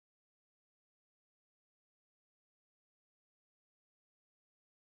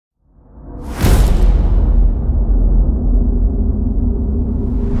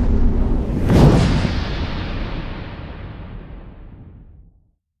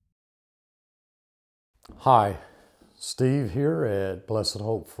Hi, Steve here at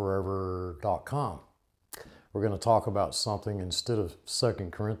blessedhopeforever.com. We're going to talk about something instead of 2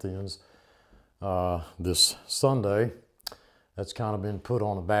 Corinthians this Sunday that's kind of been put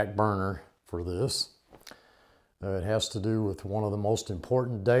on a back burner for this. It has to do with one of the most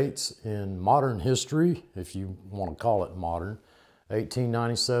important dates in modern history, if you want to call it modern,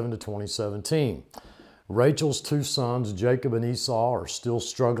 1897 to 2017. Rachel's two sons, Jacob and Esau, are still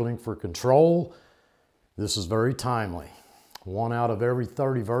struggling for control. This is very timely. 1 out of every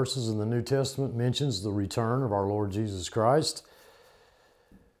 30 verses in the New Testament mentions the return of our Lord Jesus Christ.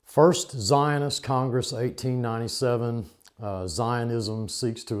 First Zionist Congress, 1897. Zionism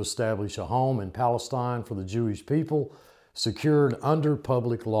seeks to establish a home in Palestine for the Jewish people, secured under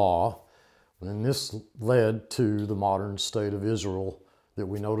public law. And this led to the modern state of Israel that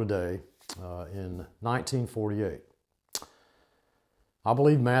we know today in 1948. I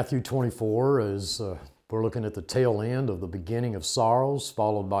believe Matthew 24 is... we're looking at the tail end of the beginning of sorrows,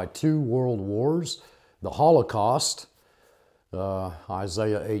 followed by 2 world wars, the Holocaust,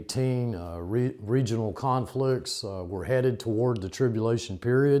 Isaiah 18, regional conflicts. We're headed toward the tribulation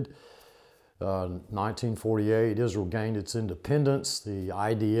period. 1948, Israel gained its independence. The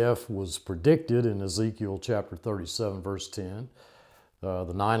IDF was predicted in Ezekiel chapter 37, verse 10.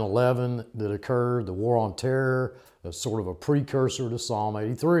 The 9/11 that occurred, the war on terror, that's sort of a precursor to Psalm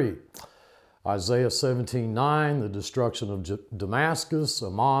 83. Isaiah 17:9, the destruction of Damascus.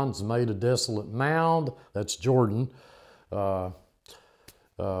 Ammon's made a desolate mound. That's Jordan. They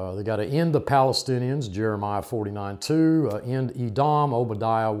got to end the Palestinians, Jeremiah 49:2. End Edom,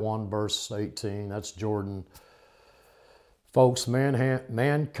 Obadiah 1, verse 18. That's Jordan. Folks,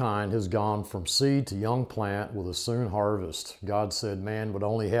 mankind has gone from seed to young plant with a soon harvest. God said man would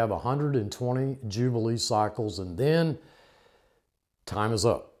only have 120 Jubilee cycles, and then time is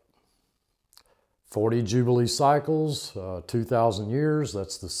up. 40 Jubilee cycles, 2,000 years,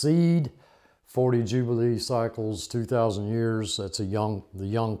 that's the seed. 40 Jubilee cycles, 2,000 years, that's the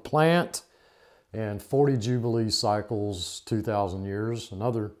young plant. And 40 Jubilee cycles, 2,000 years,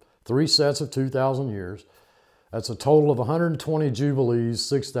 another 3 sets of 2,000 years. That's a total of 120 Jubilees,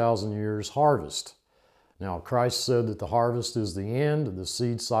 6,000 years harvest. Now, Christ said that the harvest is the end. The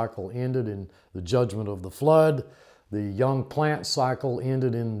seed cycle ended in the judgment of the flood. The young plant cycle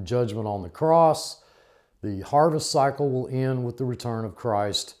ended in judgment on the cross. The harvest cycle will end with the return of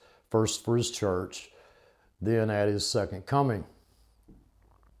Christ, first for his church, then at his second coming.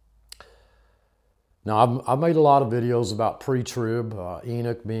 Now, I've made a lot of videos about pre-trib,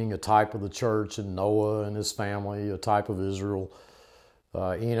 Enoch being a type of the church, and Noah and his family, a type of Israel.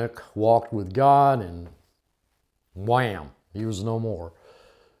 Enoch walked with God, and wham, he was no more,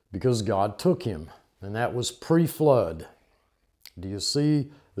 because God took him, and that was pre-flood. Do you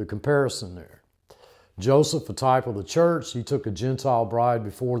see the comparison there? Joseph, a type of the church, he took a Gentile bride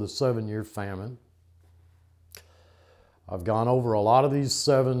before the 7-year famine. I've gone over a lot of these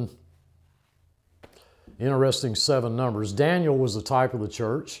interesting 7 numbers. Daniel was a type of the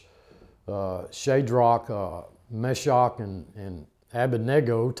church. Shadrach, Meshach, and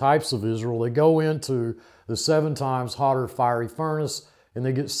Abednego, types of Israel, they go into the 7 times hotter fiery furnace and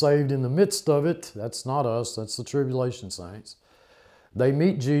they get saved in the midst of it. That's not us, that's the tribulation saints. They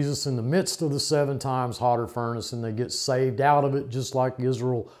meet Jesus in the midst of the 7 times hotter furnace and they get saved out of it, just like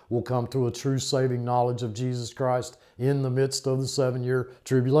Israel will come to a true saving knowledge of Jesus Christ in the midst of the 7-year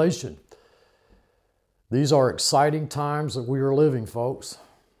tribulation. These are exciting times that we are living, folks.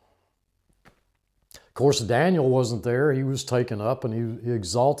 Of course, Daniel wasn't there. He was taken up and he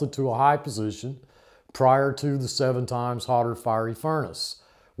exalted to a high position prior to the 7 times hotter fiery furnace.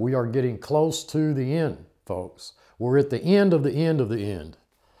 We are getting close to the end, folks. We're at the end of the end of the end.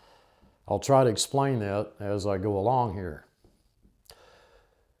 I'll try to explain that as I go along here.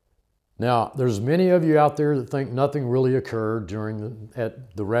 Now, there's many of you out there that think nothing really occurred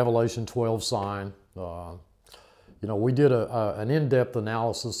at the Revelation 12 sign. You know, we did an in-depth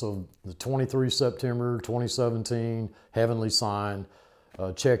analysis of the 23 September 2017 heavenly sign,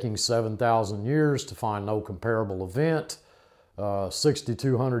 checking 7,000 years to find no comparable event,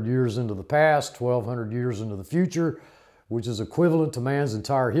 6,200 years into the past, 1,200 years into the future, which is equivalent to man's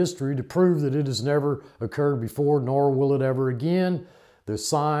entire history, to prove that it has never occurred before, nor will it ever again. The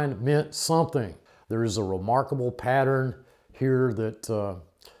sign meant something. There is a remarkable pattern here that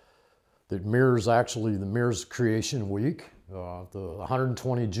mirrors creation week, the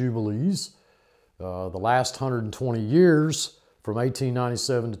 120 Jubilees, the last 120 years from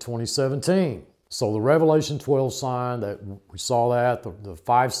 1897 to 2017. So the Revelation 12 sign, that we saw that, the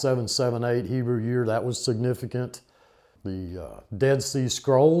 5778 Hebrew year, that was significant. The Dead Sea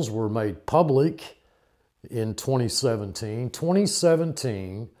Scrolls were made public in 2017.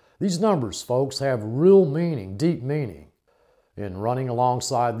 2017, these numbers, folks, have real meaning, deep meaning. And running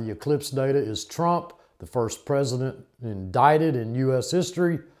alongside the eclipse data is Trump, the first president indicted in U.S.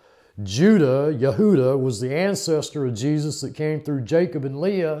 history. Judah, Yehuda, was the ancestor of Jesus that came through Jacob and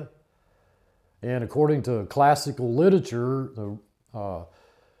Leah. And according to classical literature,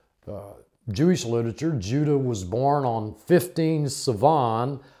 Jewish literature, Judah was born on 15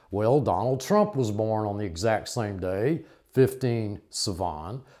 Sivan. Well, Donald Trump was born on the exact same day, 15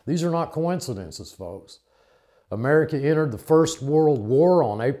 Sivan. These are not coincidences, folks. America entered the First World War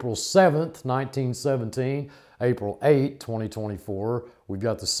on April 7th, 1917. April 8, 2024, we've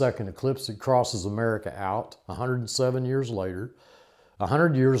got the second eclipse that crosses America out 107 years later.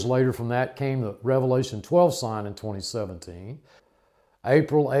 100 years later from that came the Revelation 12 sign in 2017.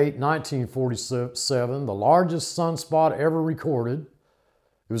 April 8, 1947, the largest sunspot ever recorded.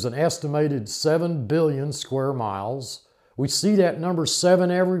 It was an estimated 7 billion square miles. We see that number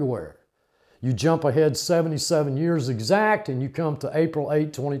 7 everywhere. You jump ahead 77 years exact and you come to April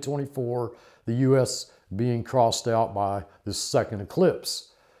 8, 2024, the U.S. being crossed out by this second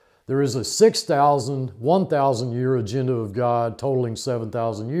eclipse. There is a 1,000 year agenda of God totaling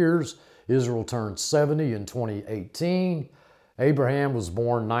 7,000 years. Israel turned 70 in 2018. Abraham was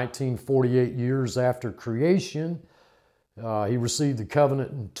born 1948 years after creation. He received the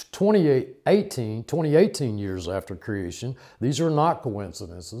covenant in 2018 years after creation. These are not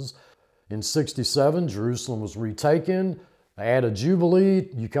coincidences. In 67, Jerusalem was retaken. Add a Jubilee,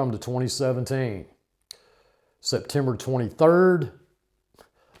 you come to 2017. September 23rd,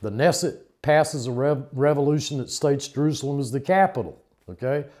 the Knesset passes a revolution that states Jerusalem is the capital.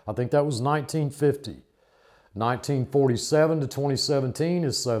 Okay? I think that was 1950. 1947 to 2017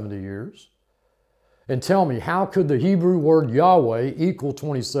 is 70 years. And tell me, how could the Hebrew word Yahweh equal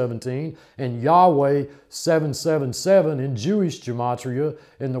 2017 and Yahweh 777 in Jewish gematria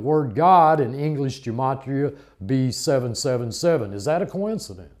and the word God in English gematria be 777? Is that a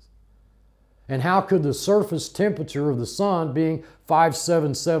coincidence? And how could the surface temperature of the sun being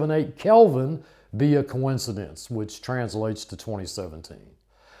 5778 Kelvin be a coincidence, which translates to 2017?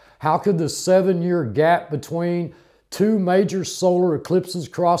 How could the 7-year gap between two major solar eclipses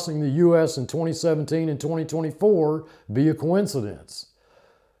crossing the U.S. in 2017 and 2024 be a coincidence?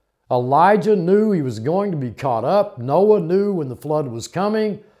 Elijah knew he was going to be caught up. Noah knew when the flood was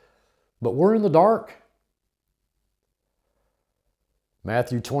coming, but we're in the dark.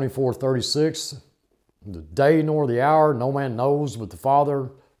 Matthew 24:36, the day nor the hour, no man knows but the Father.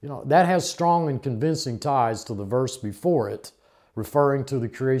 You know, that has strong and convincing ties to the verse before it, referring to the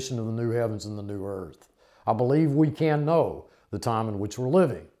creation of the new heavens and the new earth. I believe we can know the time in which we're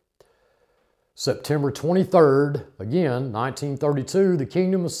living. September 23rd, again, 1932, the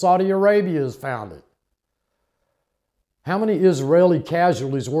Kingdom of Saudi Arabia is founded. How many Israeli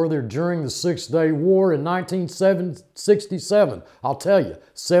casualties were there during the Six-Day War in 1967? I'll tell you,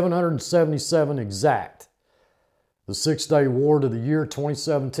 777 exact. The Six-Day War to the year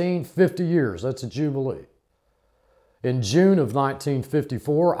 2017, 50 years. That's a Jubilee. In June of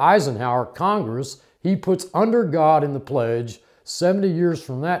 1954, Eisenhower, Congress, he puts under God in the pledge. 70 years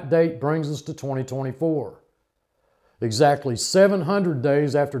from that date brings us to 2024. Exactly 700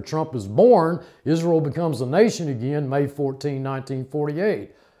 days after Trump is born, Israel becomes a nation again, May 14,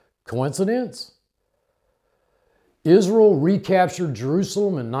 1948. Coincidence? Israel recaptured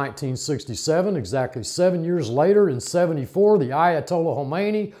Jerusalem in 1967. Exactly 7 years later, in 74, the Ayatollah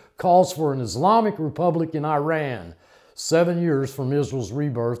Khomeini calls for an Islamic Republic in Iran. 7 years from Israel's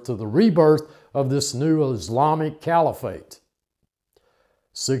rebirth to the rebirth of this new Islamic caliphate.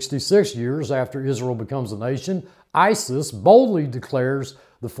 66 years after Israel becomes a nation, ISIS boldly declares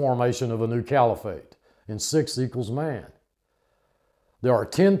the formation of a new caliphate, and 6 equals man. There are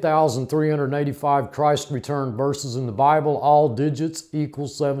 10,385 Christ return verses in the Bible, all digits equal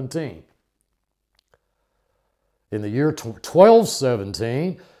 17. In the year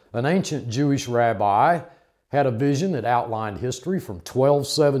 1217, an ancient Jewish rabbi had a vision that outlined history from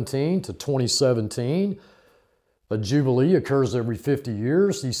 1217 to 2017. A Jubilee occurs every 50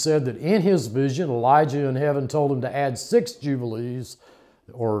 years. He said that in his vision, Elijah in heaven told him to add 6 Jubilees,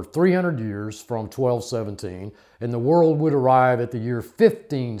 or 300 years from 1217, and the world would arrive at the year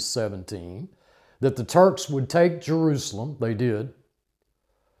 1517, that the Turks would take Jerusalem. They did.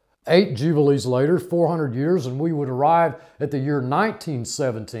 8 Jubilees later, 400 years, and we would arrive at the year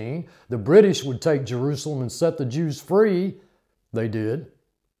 1917. The British would take Jerusalem and set the Jews free. They did.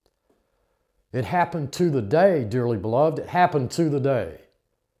 It happened to the day, dearly beloved. It happened to the day.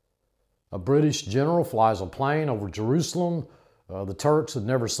 A British general flies a plane over Jerusalem. The Turks had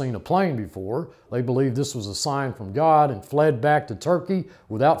never seen a plane before. They believed this was a sign from God and fled back to Turkey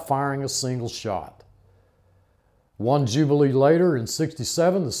without firing a single shot. One Jubilee later, in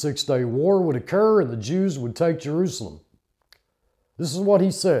 67, the Six-Day War would occur and the Jews would take Jerusalem. This is what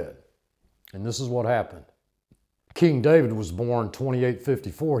he said, and this is what happened. King David was born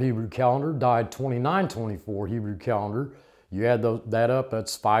 2854 Hebrew calendar, died 2924 Hebrew calendar. You add that up,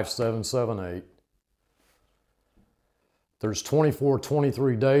 that's 5778. There's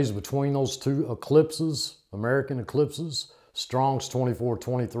 23 days between those two eclipses, American eclipses. Strong's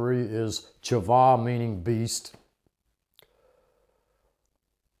 2423 is Chavah, meaning beast.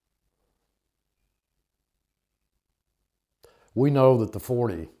 We know that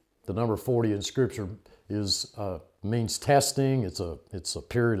the number 40 in Scripture means testing. It's a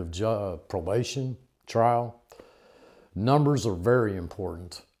period of probation, trial. Numbers are very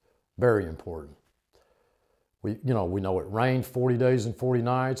important, very important. We know it rained 40 days and 40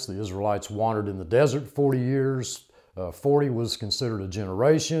 nights. The Israelites wandered in the desert 40 years. 40 was considered a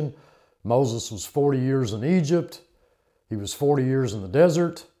generation. Moses was 40 years in Egypt. He was 40 years in the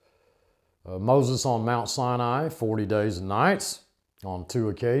desert. Moses on Mount Sinai, 40 days and nights on 2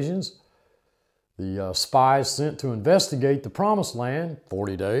 occasions. The spies sent to investigate the promised land,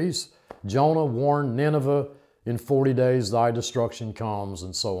 40 days. Jonah warned Nineveh, in 40 days thy destruction comes,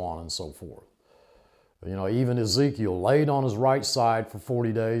 and so on and so forth. Even Ezekiel laid on his right side for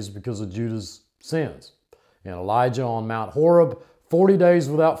 40 days because of Judah's sins. And Elijah on Mount Horeb, 40 days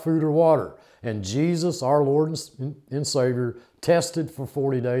without food or water. And Jesus, our Lord and Savior, tested for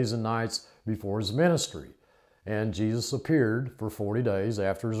 40 days and nights before his ministry. And Jesus appeared for 40 days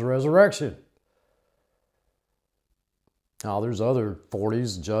after his resurrection. Now, there's other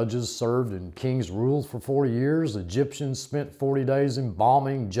 40s. Judges served and kings ruled for 40 years. Egyptians spent 40 days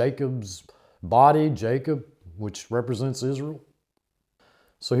embalming Jacob's body, Jacob, which represents Israel.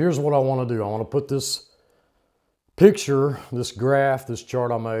 So here's what I want to do. I want to put this picture, this graph, this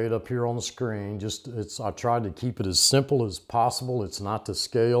chart I made up here on the screen. I tried to keep it as simple as possible. It's not to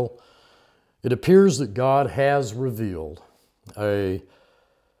scale. It appears that God has revealed a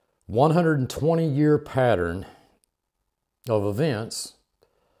 120-year pattern of events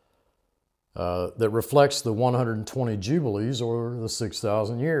that reflects the 120 Jubilees, or the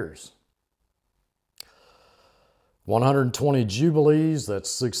 6,000 years. 120 Jubilees, that's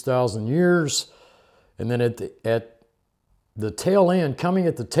 6,000 years. And then at the tail end, coming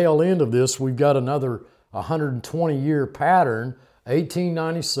at the tail end of this, we've got another 120-year pattern,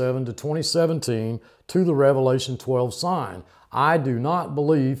 1897 to 2017, to the Revelation 12 sign. I do not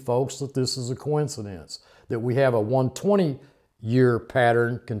believe, folks, that this is a coincidence, that we have a 120-year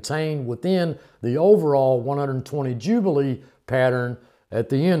pattern contained within the overall 120 Jubilee pattern at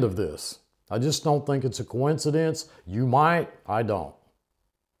the end of this. I just don't think it's a coincidence. You might, I don't.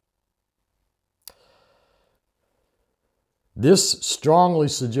 This strongly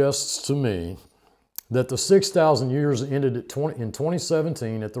suggests to me that the 6,000 years ended in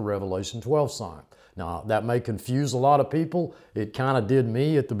 2017 at the Revelation 12 sign. Now, that may confuse a lot of people. It kind of did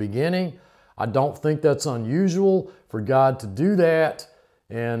me at the beginning. I don't think that's unusual for God to do that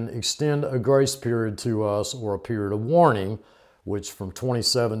and extend a grace period to us, or a period of warning, which from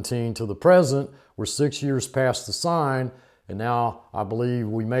 2017 to the present, we're 6 years past the sign, and now I believe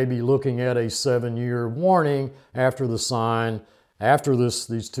we may be looking at a 7-year warning after the sign, after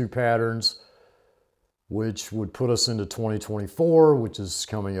these two patterns, which would put us into 2024, which is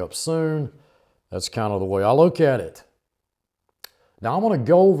coming up soon. That's kind of the way I look at it. Now, I'm going to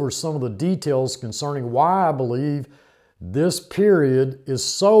go over some of the details concerning why I believe this period is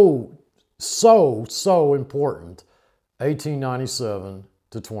so important, 1897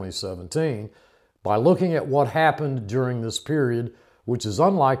 to 2017, by looking at what happened during this period, which is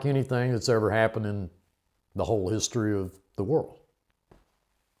unlike anything that's ever happened in the whole history of the world.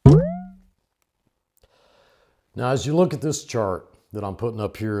 Now, as you look at this chart that I'm putting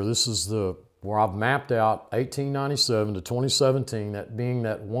up here, this is where I've mapped out 1897 to 2017, that being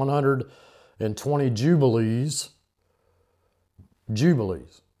that 120 Jubilees,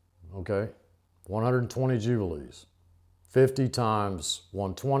 okay? 120 Jubilees. 50 times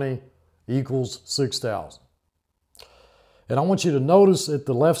 120 equals 6,000. And I want you to notice at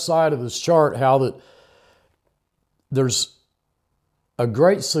the left side of this chart how that there's a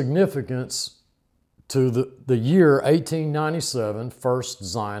great significance to the year 1897, First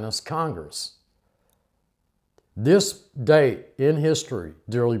Zionist Congress. This date in history,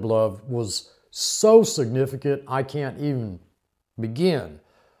 dearly beloved, was so significant I can't even begin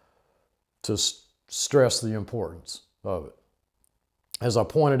to stress the importance of it. As I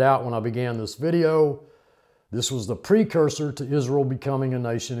pointed out when I began this video, This was the precursor to Israel becoming a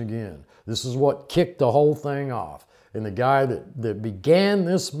nation again. This is what kicked the whole thing off. And the guy that began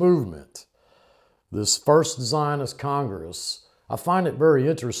this movement, this first Zionist Congress, I find it very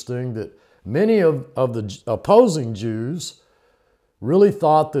interesting that many of the opposing Jews really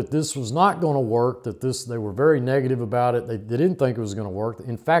thought that this was not going to work, that they were very negative about it. They didn't think it was going to work.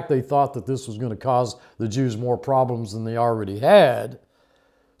 In fact, they thought that this was going to cause the Jews more problems than they already had.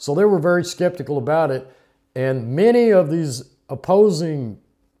 So they were very skeptical about it. And many of these opposing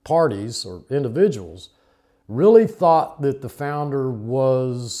parties or individuals really thought that the founder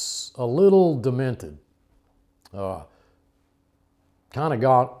was a little demented. They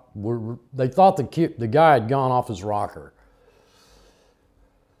thought the guy had gone off his rocker.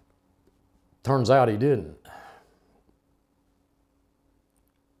 Turns out he didn't.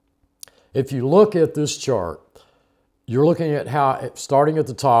 If you look at this chart, you're looking at how, starting at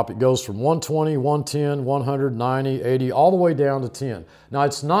the top, it goes from 120, 110, 100, 90, 80, all the way down to 10. Now,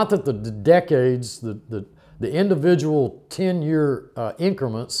 it's not that the decades, the individual 10-year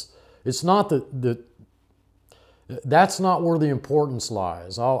increments, it's not that's not where the importance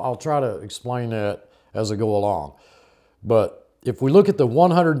lies. I'll try to explain that as I go along. But if we look at the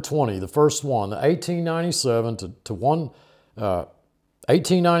 120, the first one, the 1897 to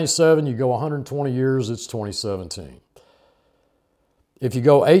 1897, you go 120 years, it's 2017. If you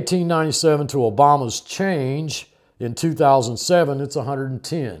go 1897 to Obama's change in 2007, it's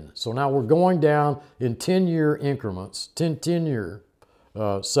 110. So now we're going down in 10-year increments, 10-year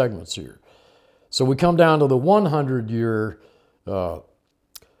segments here. So we come down to the 100-year,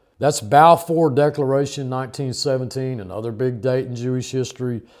 that's Balfour Declaration, 1917, another big date in Jewish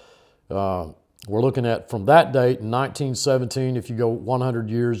history. We're looking at, from that date in 1917, if you go 100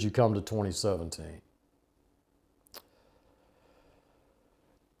 years, you come to 2017.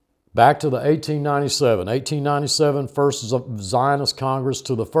 Back to the 1897. 1897, first Zionist Congress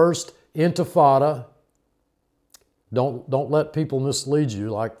to the first Intifada. Don't let people mislead you,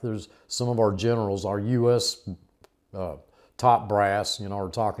 like there's some of our generals, our U.S. Top brass, are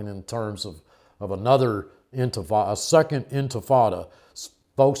talking in terms of another Intifada, a second Intifada.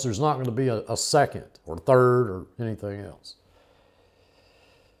 Folks, there's not going to be a second or third or anything else.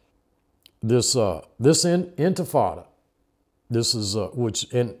 This Intifada, this is,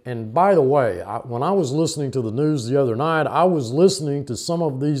 and by the way, when I was listening to the news the other night, I was listening to some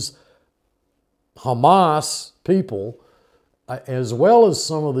of these Hamas people, as well as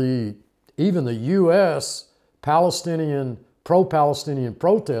some of even the U.S. pro-Palestinian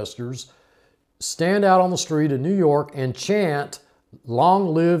protesters, stand out on the street in New York and chant,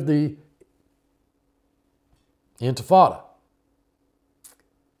 "Long live the Intifada."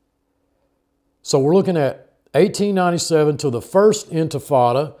 So we're looking at 1897 to the first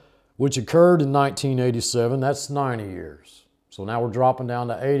Intifada, which occurred in 1987. That's 90 years. So now we're dropping down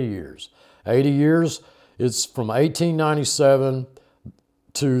to 80 years. 80 years, it's from 1897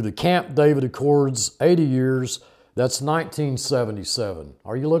 to the Camp David Accords, 80 years. That's 1977.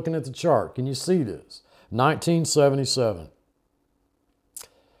 Are you looking at the chart? Can you see this? 1977.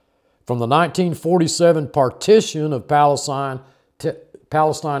 From the 1947 partition of Palestine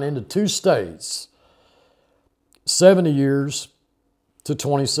into two states, 70 years to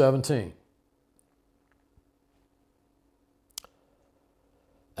 2017.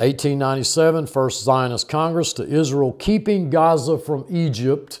 1897, First Zionist Congress to Israel, keeping Gaza from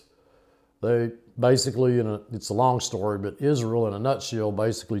Egypt. They basically, it's a long story, but Israel, in a nutshell,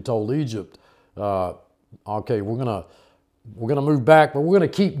 basically told Egypt, okay, we're gonna move back, but we're gonna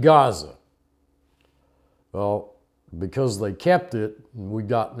keep Gaza. Well, because they kept it, and we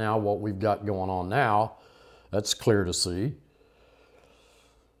got now what we've got going on now, that's clear to see.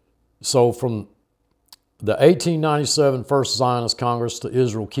 So from the 1897 First Zionist Congress to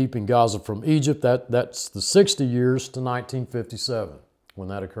Israel, keeping Gaza from Egypt, that's the 60 years to 1957 when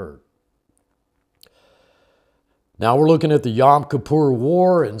that occurred. Now we're looking at the Yom Kippur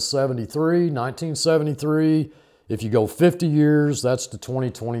War in 1973. If you go 50 years, that's to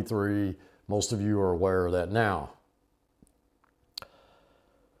 2023. Most of you are aware of that now.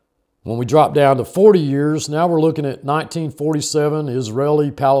 When we drop down to 40 years, now we're looking at 1947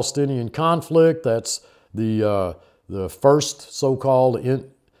 Israeli-Palestinian conflict. That's the first so-called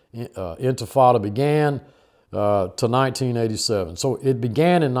Intifada began to 1987. So it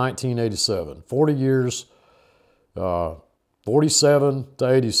began in 1987, 40 years, 47 to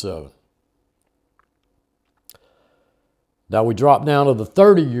 87. Now we drop down to the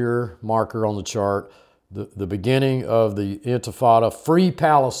 30-year marker on the chart, the beginning of the Intifada, Free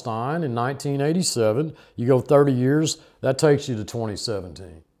Palestine in 1987. You go 30 years, that takes you to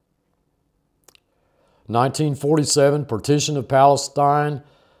 2017. 1947, partition of Palestine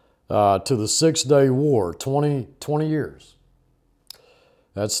to the Six-Day War, 20 years.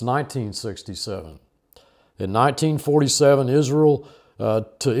 That's 1967. In 1947, Israel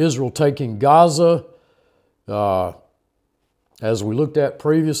taking Gaza, as we looked at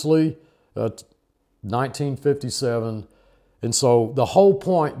previously, 1957. And so the whole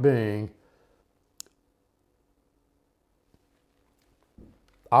point being,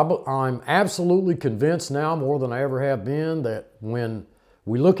 I'm absolutely convinced now more than I ever have been that when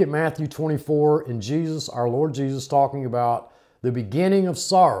we look at Matthew 24 and Jesus, our Lord Jesus, talking about the beginning of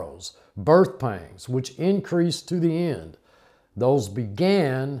sorrows, birth pangs, which increase to the end, those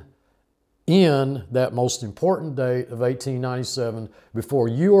began in that most important date of 1897 before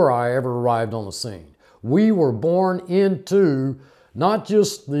you or I ever arrived on the scene. We were born into not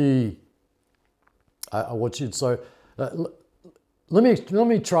just the, what you'd say, let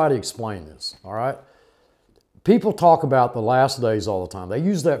me try to explain this, all right? People talk about the last days all the time. They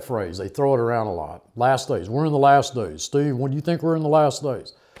use that phrase. They throw it around a lot. Last days. We're in the last days. Steve, when do you think we're in the last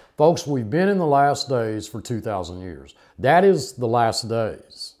days? Folks, we've been in the last days for 2,000 years. That is the last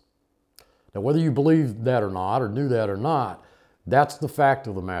days. Now, whether you believe that or not, or knew that or not, that's the fact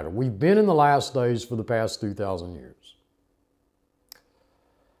of the matter. We've been in the last days for the past 2,000 years.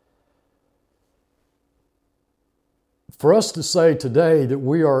 For us to say today that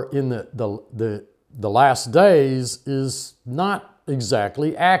we are in the last days is not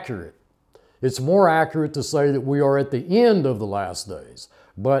exactly accurate. It's more accurate to say that we are at the end of the last days.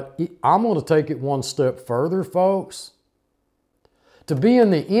 But I'm going to take it one step further, folks. To be in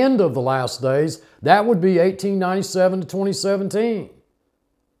the end of the last days, that would be 1897 to 2017.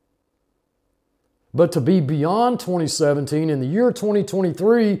 But to be beyond 2017, in the year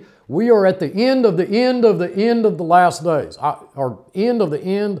 2023, we are at the end of the end of the end of the last days. Or end of the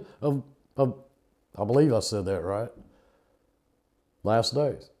end of I believe I said that right. Last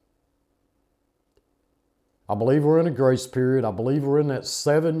days. I believe we're in a grace period. I believe we're in that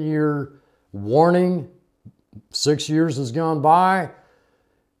 7-year warning. 6 years has gone by.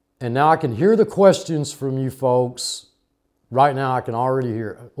 And now I can hear the questions from you folks. Right now I can already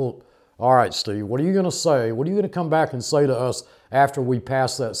hear, well, all right, Steve, what are you going to say? What are you going to come back and say to us after we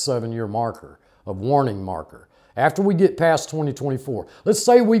pass that 7-year marker, of warning marker? After we get past 2024. Let's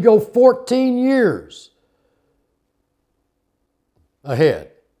say we go 14 years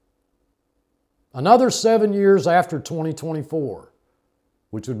ahead. Another 7 years after 2024,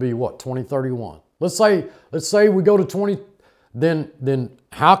 which would be what, 2031. Let's say we go to 20, then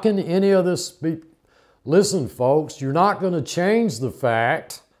how can any of this be? Listen, folks, you're not going to change the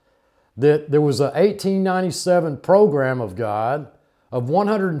fact that there was an 1897 program of God of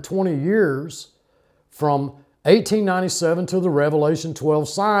 120 years from 1897 to the Revelation 12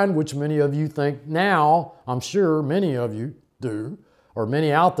 sign, which many of you think now, I'm sure many of you do, or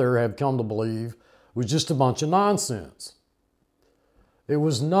many out there have come to believe, was just a bunch of nonsense. It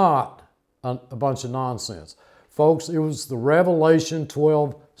was not a bunch of nonsense. Folks, it was the Revelation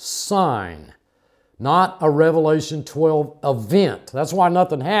 12 sign, not a Revelation 12 event. That's why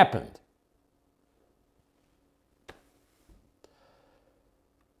nothing happened.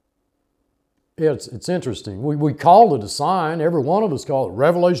 It's interesting. We called it a sign. Every one of us called it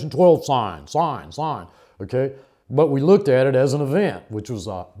Revelation 12 sign, okay? But we looked at it as an event, which was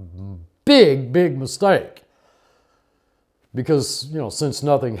a big mistake. Because, you know, since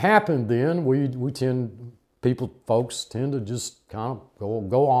nothing happened then, folks tend to just kind of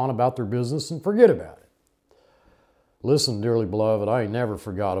go on about their business and forget about it. Listen, dearly beloved, I ain't never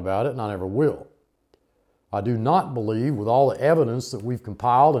forgot about it, and I never will. I do not believe, with all the evidence that we've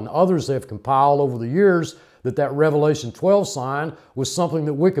compiled and others have compiled over the years, that Revelation 12 sign was something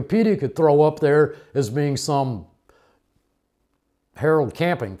that Wikipedia could throw up there as being some Harold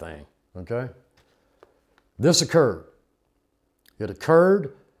Camping thing, okay? This occurred. It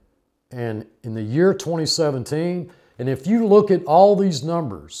occurred and in the year 2017, and if you look at all these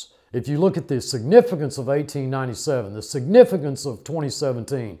numbers, if you look at the significance of 1897, the significance of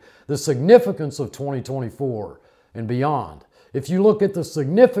 2017, the significance of 2024 and beyond, if you look at the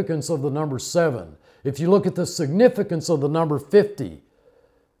significance of the number 7, if you look at the significance of the number 50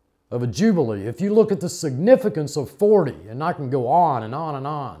 of a Jubilee, if you look at the significance of 40, and I can go on and on and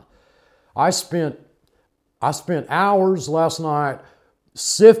on. I spent hours last night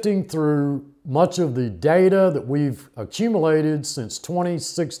sifting through much of the data that we've accumulated since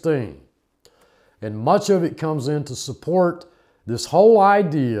 2016. And much of it comes in to support this whole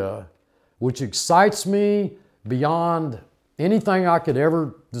idea, which excites me beyond anything I could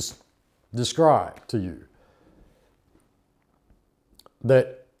ever describe to you.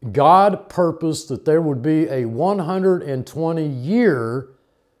 That God purposed that there would be a 120-year,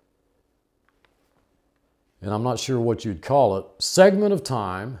 and I'm not sure what you'd call it, segment of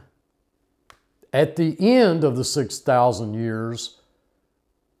time at the end of the 6,000 years,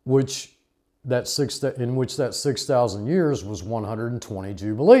 in which that 6,000 years was 120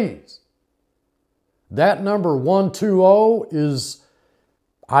 Jubilees. That number 120 is,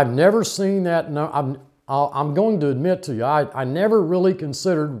 I've never seen that. I'm going to admit to you, I never really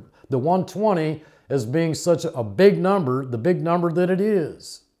considered the 120 as being such a big number, the big number that it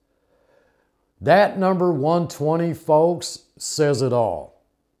is. That number 120, folks, says it all.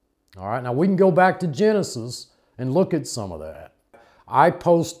 All right, now we can go back to Genesis and look at some of that. I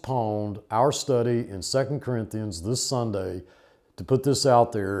postponed our study in 2 Corinthians this Sunday to put this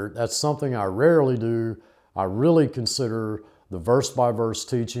out there. That's something I rarely do. I really consider the verse-by-verse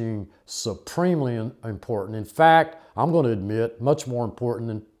teaching supremely important. In fact, I'm going to admit, much more important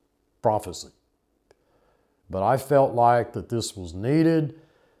than prophecy. But I felt like that this was needed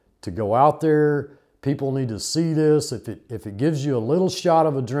to go out there. People need to see this. If it gives you a little shot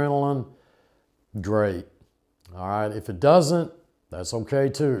of adrenaline, great. All right, if it doesn't, that's okay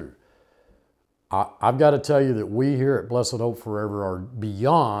too. I've got to tell you that we here at Blessed Hope Forever are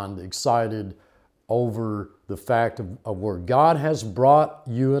beyond excited over the fact of where God has brought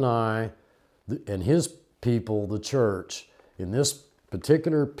you and I and His people, the church, in this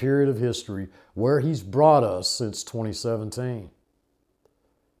particular period of history, where He's brought us since 2017.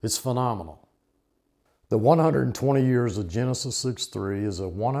 It's phenomenal. The 120 years of Genesis 6:3 is a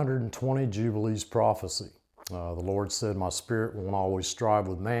 120 Jubilees prophecy. The Lord said, "My spirit won't always strive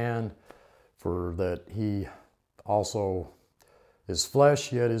with man, for that he also is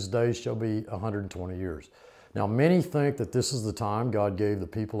flesh, yet his days shall be 120 years." Now, many think that this is the time God gave the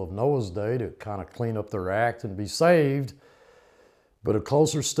people of Noah's day to kind of clean up their act and be saved. But a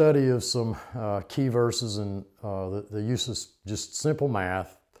closer study of some key verses and the use of just simple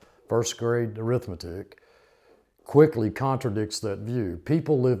math, first grade arithmetic, quickly contradicts that view.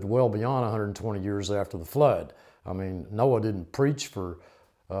 People lived well beyond 120 years after the flood. I mean, Noah didn't preach for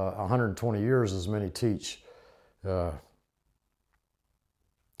 120 years as many teach and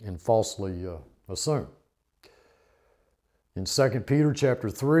falsely assume. In 2 Peter chapter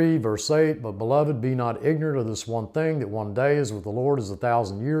 3, verse 8, "But beloved, be not ignorant of this one thing, that one day is with the Lord as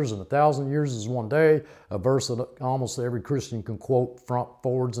 1,000 years, and 1,000 years is one day," a verse that almost every Christian can quote front,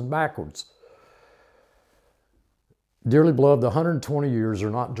 forwards, and backwards. Dearly beloved, the 120 years are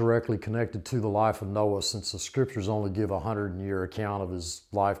not directly connected to the life of Noah, since the scriptures only give a 100-year account of his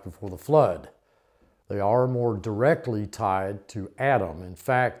life before the flood. They are more directly tied to Adam. In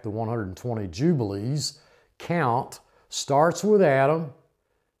fact, the 120 Jubilees count starts with Adam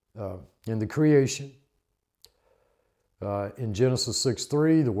in the creation. In Genesis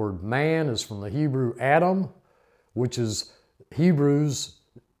 6:3, the word man is from the Hebrew Adam, which is Hebrews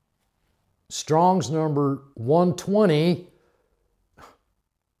Strong's number 120.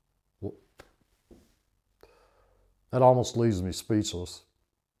 That almost leaves me speechless.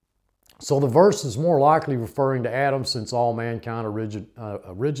 So the verse is more likely referring to Adam, since all mankind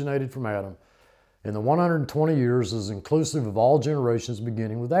originated from Adam. And the 120 years is inclusive of all generations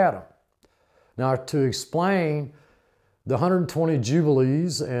beginning with Adam. Now, to explain the 120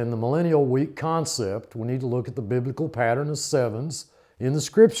 Jubilees and the millennial week concept, we need to look at the biblical pattern of sevens in the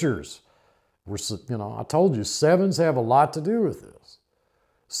scriptures. I told you, sevens have a lot to do with this.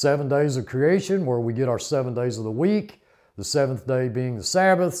 7 days of creation, where we get our 7 days of the week, the seventh day being the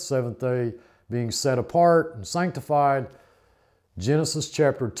Sabbath, seventh day being set apart and sanctified. Genesis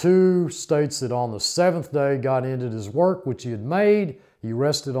chapter 2 states that on the seventh day God ended His work which He had made. He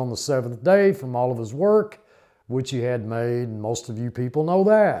rested on the seventh day from all of His work which He had made, and most of you people know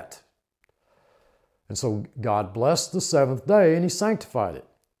that. And so God blessed the seventh day and He sanctified it,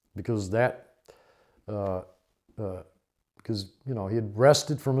 because He had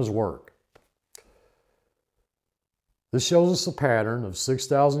rested from His work. This shows us a pattern of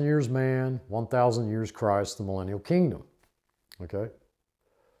 6,000 years man, 1,000 years Christ, the millennial kingdom. Okay?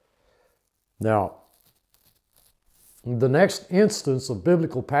 Now, the next instance of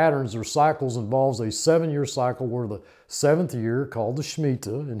biblical patterns or cycles involves a 7-year cycle, where the seventh year, called the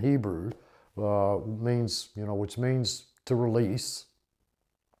Shemitah in Hebrew, which means to release.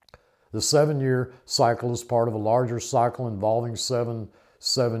 The 7-year cycle is part of a larger cycle involving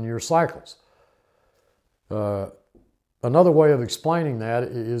seven-year cycles. Another way of explaining that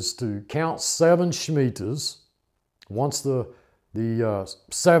is to count 7 Shemitahs. Once the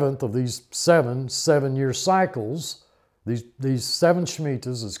seventh of these seven-year cycles, these 7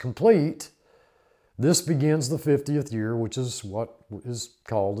 Shemitahs is complete, this begins the 50th year, which is what is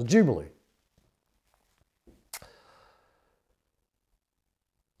called a Jubilee.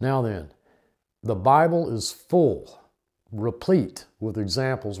 Now then, the Bible is full, replete with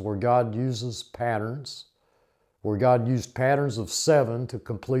examples where God uses patterns, where God used patterns of 7 to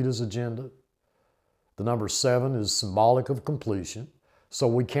complete His agenda. The number 7 is symbolic of completion. So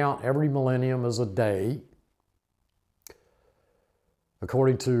we count every millennium as a day.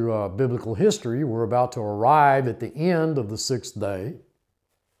 According to biblical history, we're about to arrive at the end of the 6th day,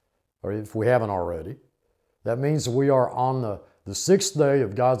 or if we haven't already. That means we are on the 6th day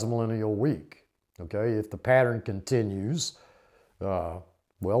of God's millennial week. Okay, if the pattern continues, well,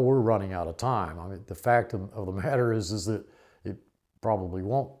 we're running out of time. I mean, the fact of the matter is that it probably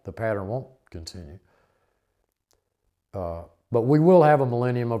won't, the pattern won't continue. But we will have a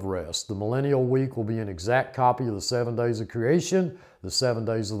millennium of rest. The millennial week will be an exact copy of the 7 days of creation, the 7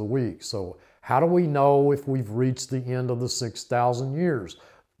 days of the week. So how do we know if we've reached the end of the 6,000 years?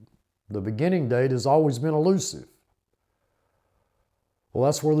 The beginning date has always been elusive. Well,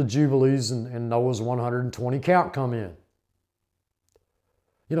 that's where the Jubilees and Noah's 120 count come in.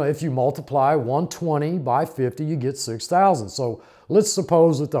 You know, if you multiply 120 by 50, you get 6,000. So let's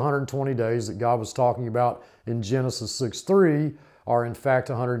suppose that the 120 days that God was talking about in Genesis 6:3 are in fact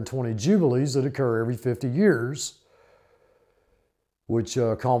 120 Jubilees that occur every 50 years, which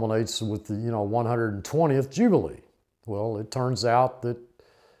culminates with the 120th Jubilee. Well, it turns out that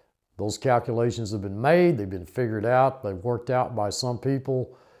those calculations have been made, they've been figured out, they've worked out by some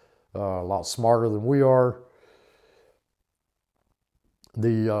people a lot smarter than we are.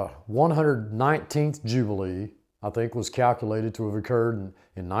 The 119th Jubilee, I think, was calculated to have occurred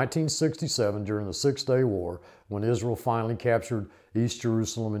in 1967 during the Six-Day War, when Israel finally captured East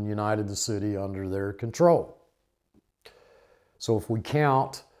Jerusalem and united the city under their control. So if we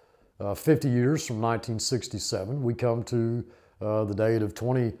count 50 years from 1967, we come to the date of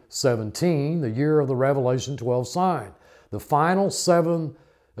 2017, the year of the Revelation 12 sign. The final seventh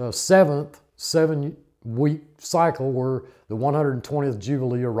 7-week cycle where the 120th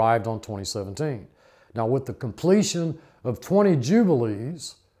Jubilee arrived on 2017. Now with the completion of 20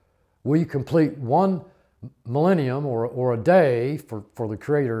 Jubilees, we complete one millennium or a day for the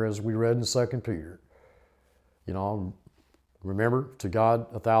Creator, as we read in 2 Peter. You know, remember, to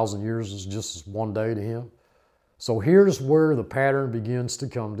God 1,000 years is just one day to Him. So here's where the pattern begins to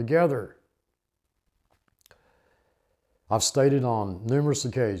come together. I've stated on numerous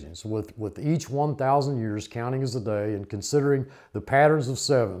occasions, with each 1,000 years counting as a day and considering the patterns of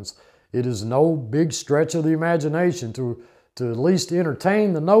sevens, it is no big stretch of the imagination to at least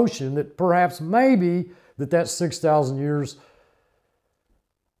entertain the notion that perhaps maybe that 6,000 years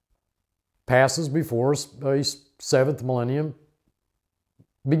passes before a seventh millennium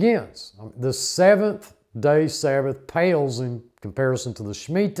begins. The seventh day Sabbath pales in comparison to the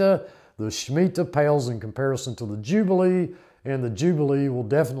Shemitah. The Shemitah pales in comparison to the Jubilee, and the Jubilee will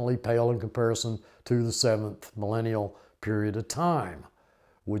definitely pale in comparison to the seventh millennial period of time,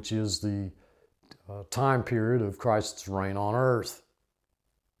 which is the time period of Christ's reign on earth.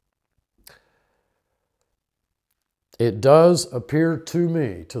 It does appear to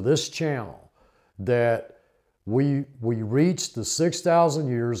me, to this channel, that we reached the 6,000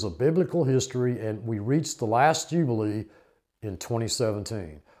 years of biblical history, and we reached the last Jubilee in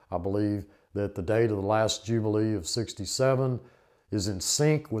 2017. I believe that the date of the last Jubilee of 67 is in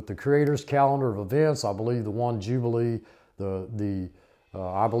sync with the Creator's calendar of events. I believe the one Jubilee,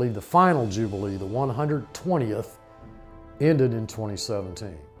 I believe the final Jubilee, the 120th, ended in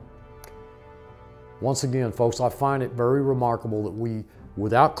 2017. Once again, folks, I find it very remarkable that we,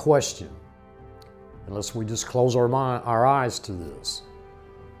 without question, unless we just close our eyes to this,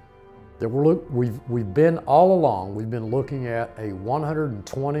 that we've been all along, we've been looking at a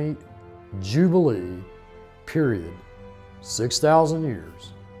 120 Jubilee period, 6,000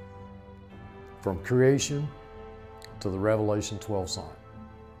 years, from creation to the Revelation 12 sign.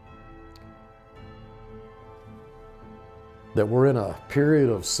 That we're in a period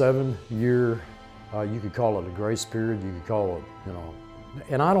of 7-year, you could call it a grace period, you could call it,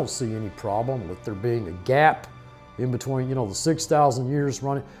 and I don't see any problem with there being a gap in between, the 6,000 years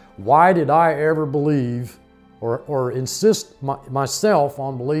running. Why did I ever believe or insist myself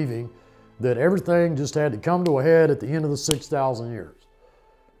on believing that everything just had to come to a head at the end of the 6,000 years?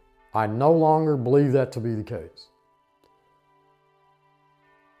 I no longer believe that to be the case.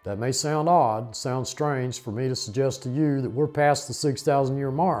 That may sound odd, sound strange for me to suggest to you that we're past the 6,000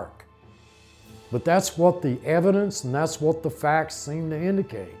 year mark. But that's what the evidence and that's what the facts seem to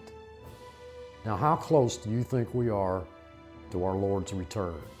indicate. Now, how close do you think we are to our Lord's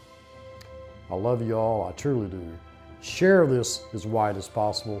return? I love you all. I truly do. Share this as wide as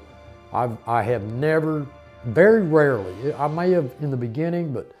possible. I have never, very rarely, I may have in the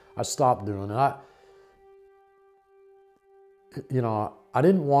beginning, but I stopped doing it. I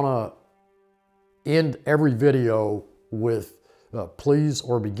didn't want to end every video with please,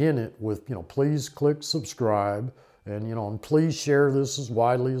 or begin it with, please click subscribe, and please share this as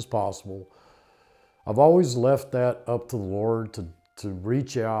widely as possible. I've always left that up to the Lord to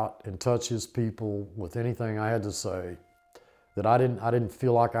reach out and touch His people with anything I had to say. That I didn't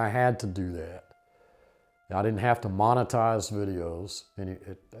feel like I had to do that. I didn't have to monetize videos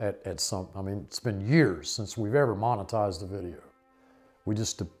it's been years since we've ever monetized a video. We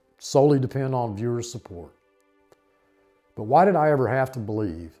just solely depend on viewer support. But why did I ever have to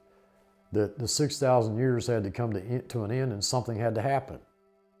believe that the 6,000 years had to come to an end and something had to happen?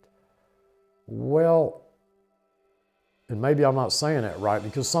 Well, and maybe I'm not saying that right,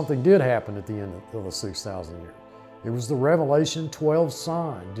 because something did happen at the end of the 6,000 years. It was the Revelation 12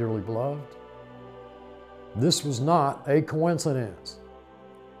 sign, dearly beloved. This was not a coincidence.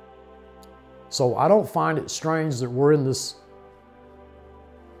 So I don't find it strange that we're in this,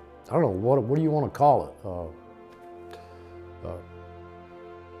 I don't know, what do you want to call it?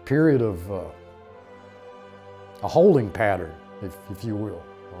 Period of a holding pattern, if you will,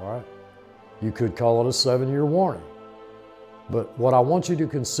 all right? You could call it a 7-year warning. But what I want you to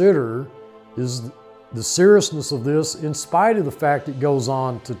consider is the seriousness of this, in spite of the fact it goes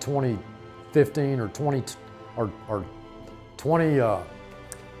on to 2015 or 20 or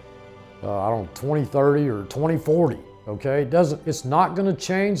 2030 or 2040. Okay, it's not going to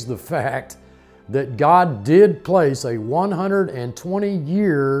change the fact that God did place a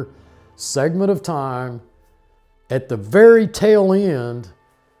 120-year segment of time at the very tail end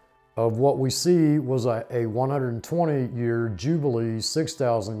of what we see was a 120-year Jubilee,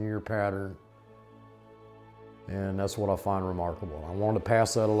 6,000-year pattern. And that's what I find remarkable. I wanted to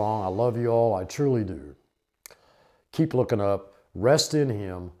pass that along. I love you all. I truly do. Keep looking up. Rest in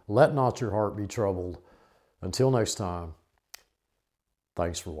Him. Let not your heart be troubled. Until next time,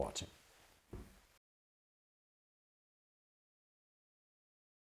 thanks for watching.